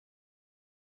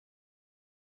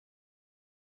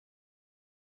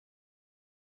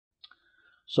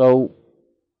So,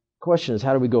 question is,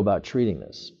 how do we go about treating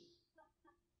this?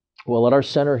 Well, at our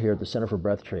center here, at the Center for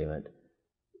Breath Treatment,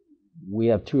 we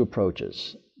have two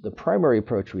approaches. The primary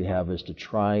approach we have is to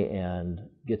try and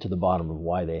get to the bottom of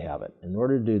why they have it. In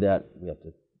order to do that, we have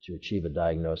to achieve a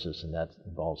diagnosis, and that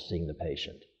involves seeing the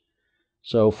patient.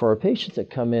 So for our patients that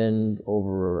come in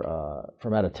over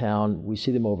from out of town, we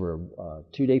see them over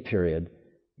a 2-day period,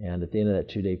 and at the end of that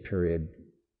 2-day period,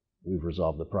 we've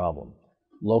resolved the problem.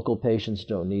 Local patients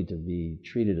don't need to be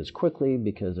treated as quickly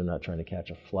because they're not trying to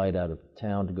catch a flight out of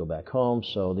town to go back home,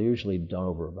 so they're usually done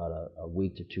over about a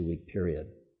week to 2-week period.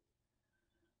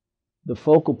 The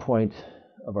focal point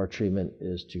of our treatment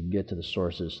is to get to the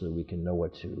sources so that we can know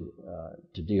what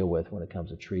to deal with when it comes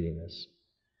to treating this.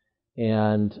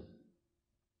 And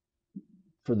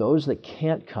for those that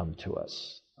can't come to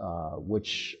us,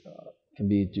 which can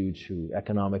be due to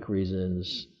economic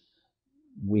reasons,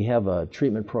 we have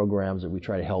treatment programs that we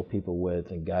try to help people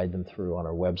with and guide them through on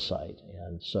our website.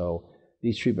 And so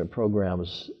these treatment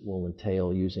programs will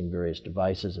entail using various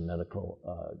devices and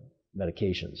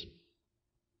medications.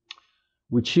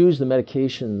 We choose the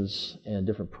medications and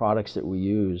different products that we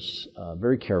use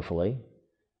very carefully.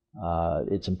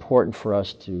 It's important for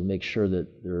us to make sure that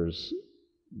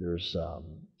there's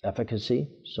efficacy.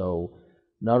 So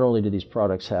not only do these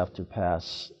products have to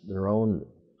pass their own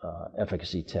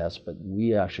efficacy tests, but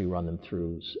we actually run them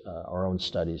through our own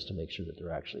studies to make sure that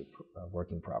they're actually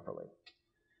working properly.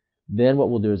 Then what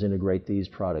we'll do is integrate these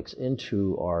products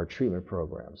into our treatment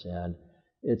programs. And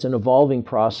it's an evolving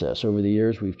process. Over the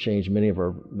years, we've changed many of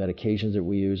our medications that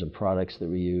we use and products that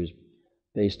we use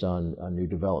based on new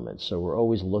developments. So we're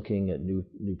always looking at new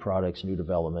products, new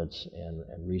developments,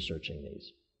 and researching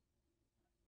these.